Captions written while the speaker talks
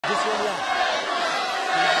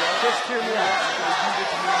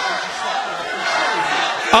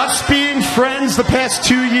Us being friends the past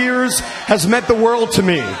 2 years has meant the world to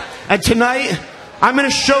me. And tonight, I'm going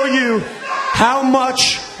to show you how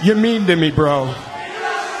much you mean to me, bro.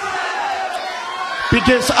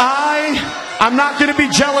 Because I'm not going to be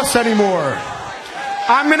jealous anymore.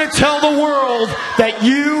 I'm going to tell the world that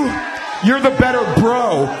you're the better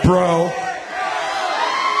bro.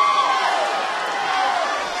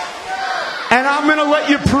 And I'm going to let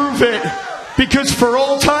you prove it. Because for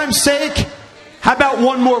old time's sake, how about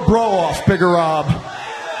one more bro off, Bigger Rob?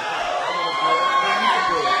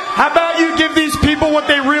 How about you give these people what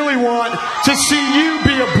they really want, to see you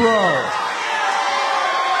be a bro?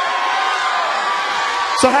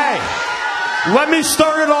 So hey, let me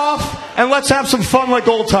start it off, and let's have some fun like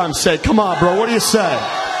old times said. Come on, bro, what do you say?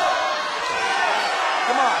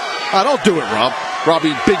 Come on. Don't do it, Rob.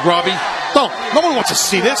 Big Robbie. Don't. Nobody wants to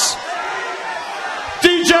see this.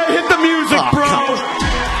 DJ, hit the music, bro.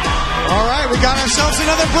 All right, we got ourselves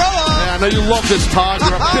another bro on. Yeah, I know you love this, Todd.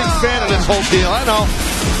 You're a big fan of this whole deal. I know.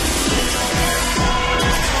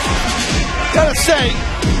 Gotta say,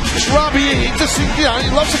 this Robbie E,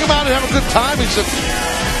 he loves to come out and have a good time. He's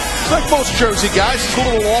like most Jersey guys. He's a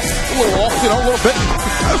little off, a little bit.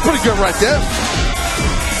 That was pretty good right there.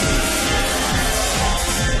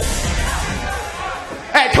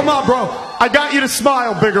 Hey, come on, bro. I got you to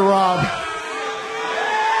smile, Bigger Rob.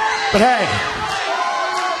 But hey,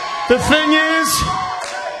 the thing is,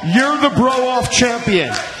 you're the bro-off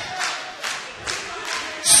champion.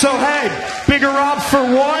 So hey, Bigger Rob, for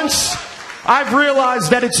once, I've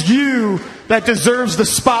realized that it's you that deserves the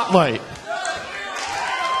spotlight.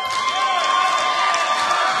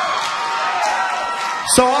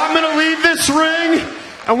 So I'm going to leave this ring,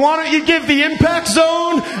 and why don't you give the Impact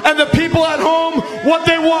Zone and the people at home what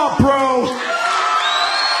they want, bro?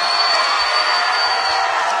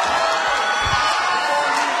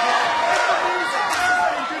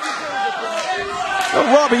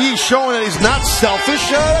 Robbie E showing that he's not selfish.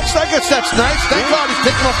 I guess that's nice. Thank God he's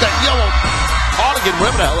taking off that yellow cardigan,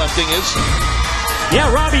 whatever the hell that thing is.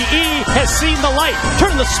 Yeah, Robbie E has seen the light.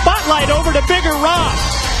 Turn the spotlight over to Bigger Rob.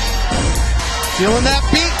 Feeling that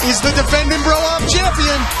beat. He's the defending bro-off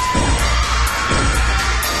champion.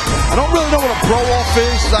 I don't really know what a bro-off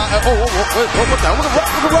is. What the hell? Look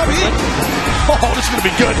at Robbie E. Oh, this is going to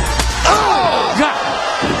be good. Oh, God.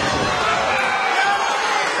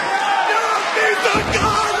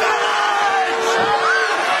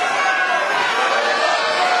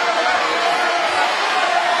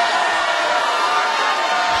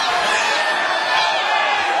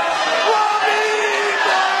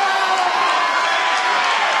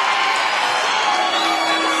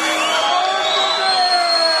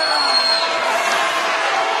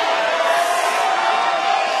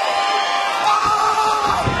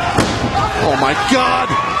 Oh, my God.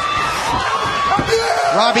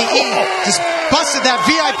 Robbie E just busted that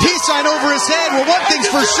VIP sign over his head. Well, one thing's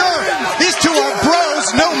for sure. These two are bros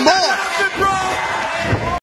no more.